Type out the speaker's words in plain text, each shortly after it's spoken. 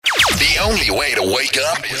only way to wake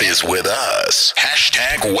up is with us.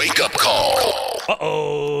 Hashtag wake up call.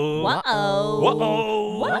 Uh-oh. Whoa.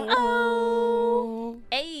 Whoa. Whoa.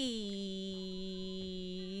 Hey.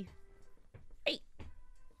 Hey.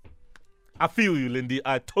 I feel you, Lindy.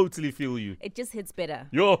 I totally feel you. It just hits better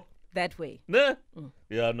Yo. that way. Nah.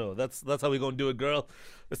 Yeah, no. That's how we're going to do it, girl.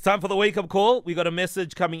 It's time for the wake-up call. We got a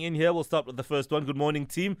message coming in here. We'll start with the first one. Good morning,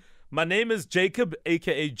 team. My name is Jacob,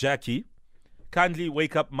 a.k.a. Jackie. Kindly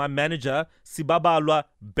wake up my manager, Sibabalwa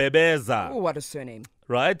Bebeza. Oh, what a surname.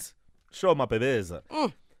 Right? Show my Bebeza.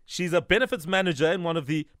 She's a benefits manager and one of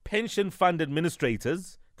the pension fund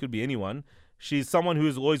administrators. Could be anyone. She's someone who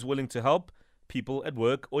is always willing to help people at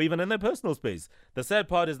work or even in their personal space. The sad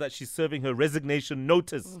part is that she's serving her resignation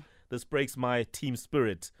notice. This breaks my team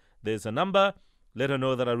spirit. There's a number. Let her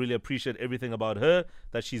know that I really appreciate everything about her,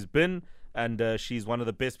 that she's been, and she's one of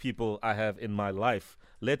the best people I have in my life.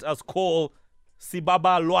 Let us call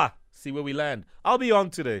Sibaba Lwa. See where we land. I'll be on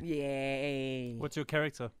today. Yay. What's your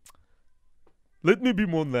character? Let me be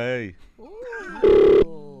Monai.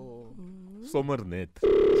 Sommernet.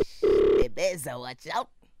 Bebeza, watch out.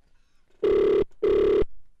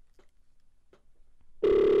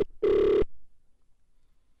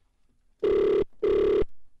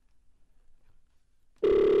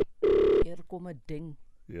 Hier kom 'n ding.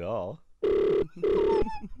 Ja.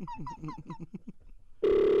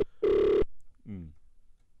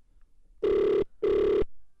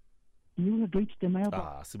 You have reached the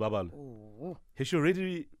mailbox. Sibaba. Oh. Has she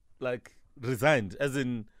already, resigned? As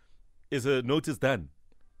in, is her notice done?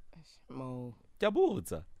 Mo.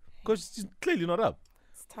 Because she's clearly not up.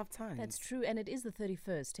 It's tough times. That's true, and it is the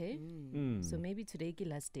 31st, hey? So maybe today is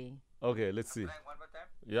last day. Okay, let's see.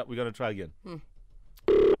 Yeah, we're going to try again.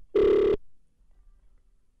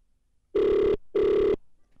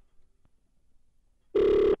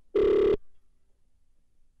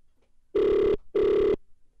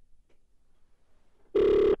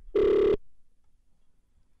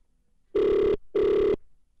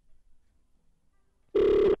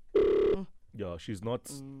 Yeah, she's not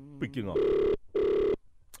picking up.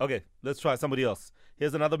 Okay, let's try somebody else.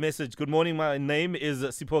 Here's another message. Good morning, my name is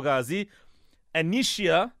Sipogazi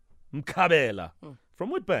Anisha Mkabela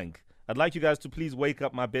from Woodbank. I'd like you guys to please wake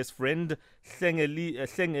up my best friend,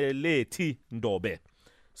 Hlengeleti Ndobe.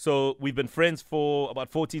 So we've been friends for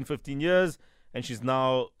about 14, 15 years, and she's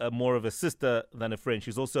now more of a sister than a friend.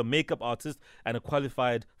 She's also a makeup artist and a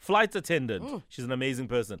qualified flight attendant. She's an amazing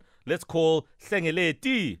person. Let's call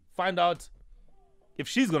Hlengeleti. Find out if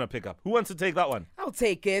she's going to pick up. Who wants to take that one? I'll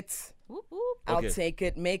take it. Whoop, whoop. I'll Okay. take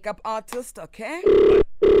it. Makeup artist, okay?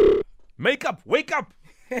 Makeup, wake up.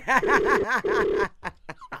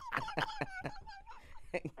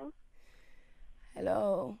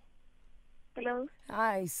 Hello. Hello,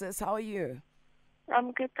 Hi, sis. How are you?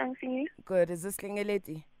 I'm good, thanks, and you? Good. Is this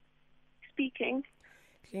Klingeleti? Speaking.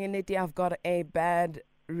 Klingeleti, I've got a bad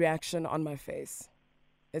reaction on my face.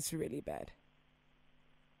 It's really bad.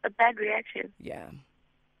 A bad reaction. Yeah.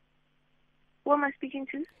 Who am I speaking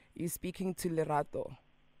to? You're speaking to Lerato.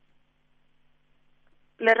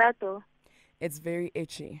 Lerato. It's very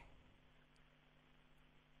itchy.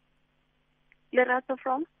 Lerato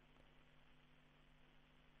from?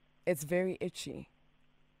 It's very itchy.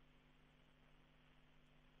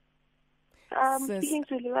 Sis, Speaking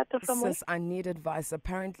to Lerato from where? Sis, I need advice.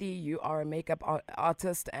 Apparently, you are a makeup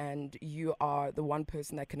artist and you are the one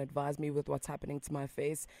person that can advise me with what's happening to my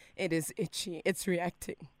face. It is itchy. It's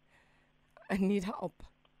reacting. I need help.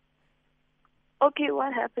 Okay,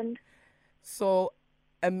 what happened? So,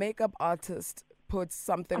 a makeup artist puts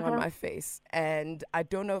something on my face, and I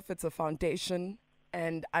don't know if it's a foundation,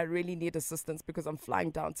 and I really need assistance because I'm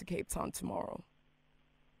flying down to Cape Town tomorrow.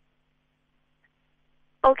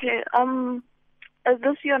 Okay, is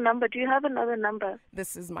this your number? Do you have another number?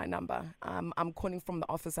 This is my number. I'm calling from the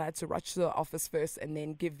office. I had to rush to the office first and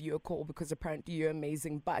then give you a call because apparently you're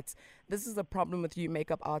amazing. But this is a problem with you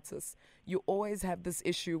makeup artists. You always have this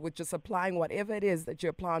issue with just applying whatever it is that you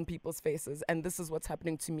apply on people's faces. And this is what's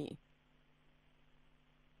happening to me.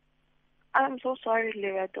 I'm so sorry,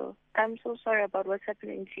 Lerato. I'm so sorry about what's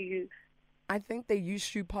happening to you. I think they use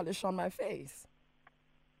shoe polish on my face.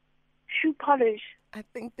 Shoe polish. I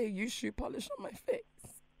think they use shoe polish on my face.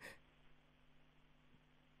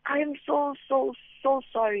 I am so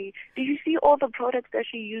sorry. Did you see all the products that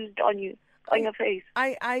she used on you, on your face?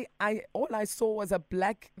 All I saw was a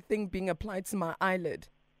black thing being applied to my eyelid.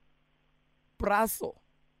 Brasso.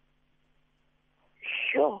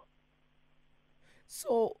 Sure.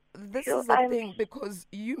 So this Sure, is the I'm- thing, because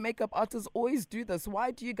you makeup artists always do this.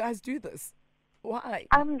 Why do you guys do this? Why?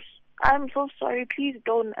 I'm so sorry. Please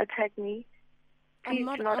don't attack me. Please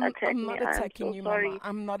do not attack me. I'm not I'm attacking so you, sorry. Mama.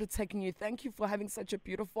 I'm not attacking you. Thank you for having such a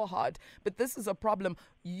beautiful heart. But this is a problem.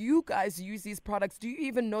 You guys use these products. Do you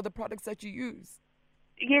even know the products that you use?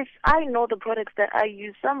 Yes, I know the products that I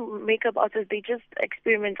use. Some makeup artists, they just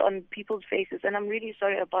experiment on people's faces, and I'm really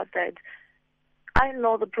sorry about that. I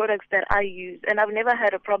know the products that I use, and I've never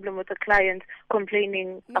had a problem with a client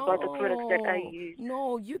complaining about the products that I use.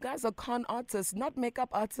 No, you guys are con artists, not makeup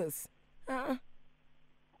artists. You're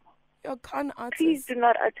a con artist. Please do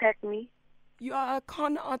not attack me. You are a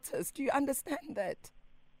con artist. Do you understand that?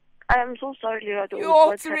 I am so sorry, Lerato.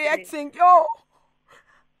 You're reacting. Yo.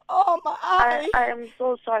 Oh, my eye. I am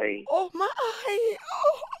so sorry. Oh, my eye.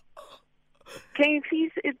 Oh. Can you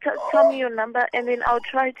please tell me your number, and then I'll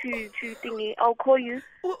try to thingy. I'll call you.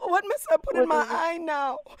 What must I put in my eye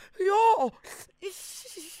now? Yo.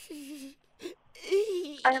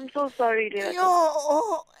 I am so sorry, Lerato.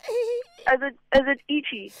 Yo. Is it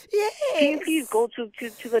itchy? Yes. Can you please go to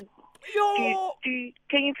the... Yo.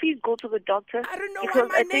 Can you please go to the doctor? I don't know because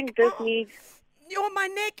why my I think this needs... Yo, my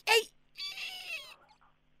neck. Hey.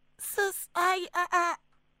 Sis, I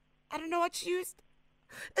don't know what you used.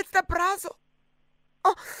 It's the brazo.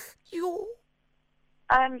 Oh, you.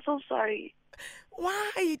 I'm so sorry.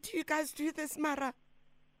 Why do you guys do this, Mara?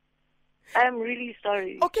 I'm really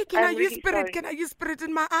sorry. Okay, can I use really spirit? sorry. Can I use spirit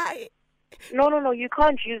in my eye? No, you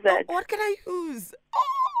can't use that. What can I use?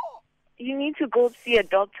 Oh. You need to go see a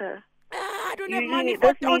doctor. I don't You have really money need,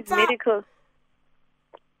 for this needs doctor. medical.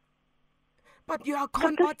 But you are a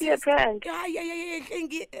con Could this be a artist. prank? Yeah. You can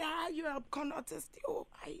get. You are a con artist. Oh,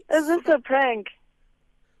 Is this a prank?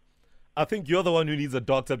 I think you're the one who needs a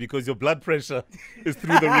doctor because your blood pressure is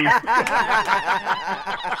through the roof.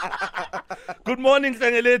 Good morning,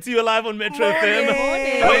 Sangaleti. You're live on Metro FM.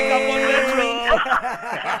 Morning. Wake up on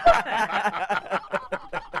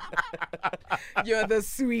Metro. You're the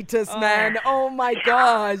sweetest man. Oh my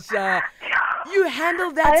gosh. You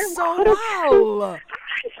handled that so well.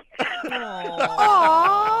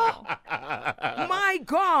 Oh my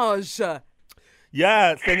gosh.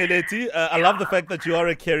 Yeah, Sangaleti, I love the fact that you are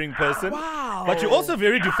a caring person. Wow. But you're also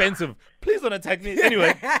very defensive. Please don't attack me.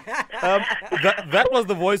 Anyway, that was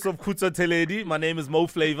the voice of Kutsa Teledi. My name is Mo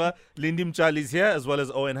Flavor. Lindy Mchali is here, as well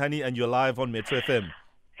as Owen Honey, and you're live on Metro FM.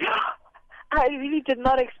 I really did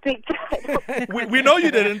not expect that. We know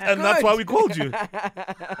you didn't, and that's why we called you.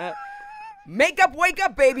 Makeup, wake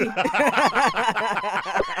up, baby.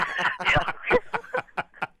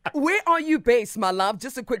 Where are you based, my love?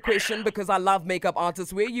 Just a quick question because I love makeup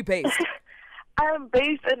artists. Where are you based? I'm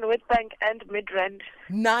based in Witbank and Midrand.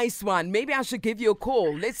 Nice one. Maybe I should give you a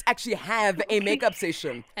call. Let's actually have a makeup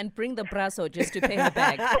session. And bring the brasso just to pay her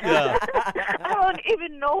back. Yeah. I don't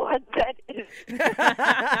even know what that is.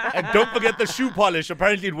 And don't forget the shoe polish.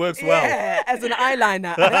 Apparently it works well. Yeah, as an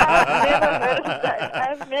eyeliner.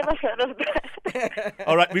 I've never heard of that.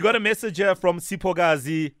 All right, we got a message here from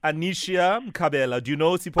Sipogazi Anisha Mkabela. Do you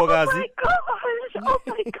know Sipogazi? Oh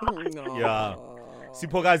my gosh. Yeah.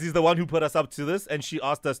 Sipogazi is the one who put us up to this, and she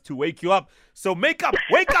asked us to wake you up. So wake up!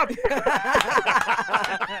 Wake up!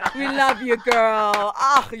 We love you, girl.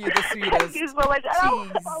 Ah, you're the sweetest. Thank you so much. I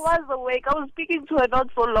was awake. I was speaking to her not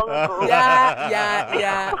so long ago.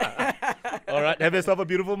 Yeah. All right, have yourself a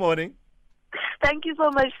beautiful morning. Thank you so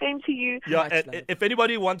much. Same to you. Yeah, Much and love. if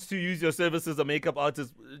anybody wants to use your service as a makeup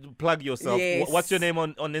artist, plug yourself. Yes. What's your name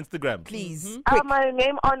on Instagram? Please. My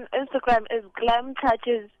name on Instagram is Glam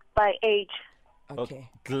Touches by Age. Okay.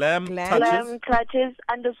 Glam Glam. Touches. Glam Touches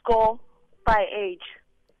 _ by Age.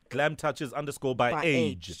 Glam Touches _ by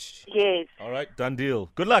age. Yes. All right, done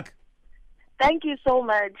deal. Good luck. Thank you so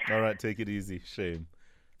much. All right, take it easy. Shame.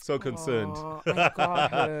 So concerned. Oh, I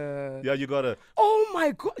got her. Yeah, you got to. Oh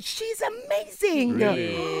my God, she's amazing.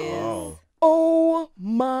 Really? Wow. Oh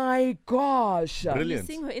my gosh. Have you Brilliant.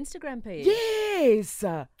 seen her Instagram page? Yes.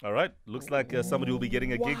 All right, looks like somebody will be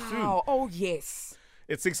getting a gig soon. Wow. Oh yes.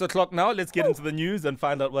 It's 6 o'clock now. Let's get into the news and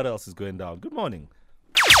find out what else is going down. Good morning.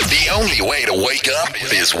 The only way to wake up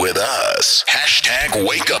is with us.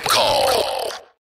 #WakeUpCall.